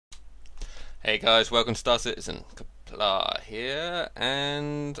Hey guys, welcome to Star Citizen. Kapla here,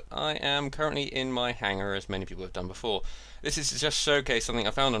 and I am currently in my hangar, as many people have done before. This is to just showcase something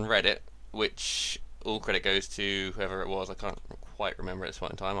I found on Reddit, which all credit goes to whoever it was. I can't quite remember at this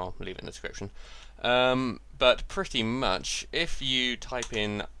point in time. I'll leave it in the description. But pretty much, if you type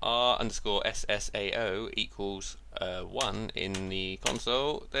in r underscore ssao equals 1 in the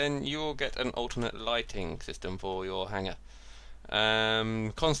console, then you'll get an alternate lighting system for your hangar.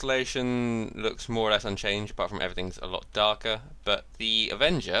 Constellation looks more or less unchanged, apart from everything's a lot darker. But the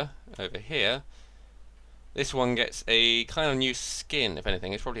Avenger over here, this one gets a kind of new skin. If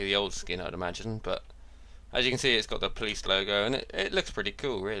anything, it's probably the old skin, I'd imagine. But as you can see, it's got the police logo, and it looks pretty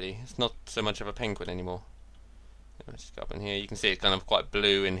cool, really. It's not so much of a penguin anymore. Let's just go up in here. You can see it's kind of quite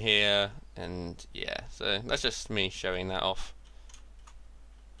blue in here, and yeah. So that's just me showing that off.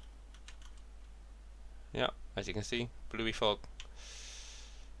 Yeah, as you can see, bluey fog.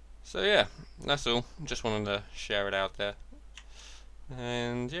 So yeah, that's all. Just wanted to share it out there.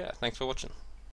 And yeah, thanks for watching.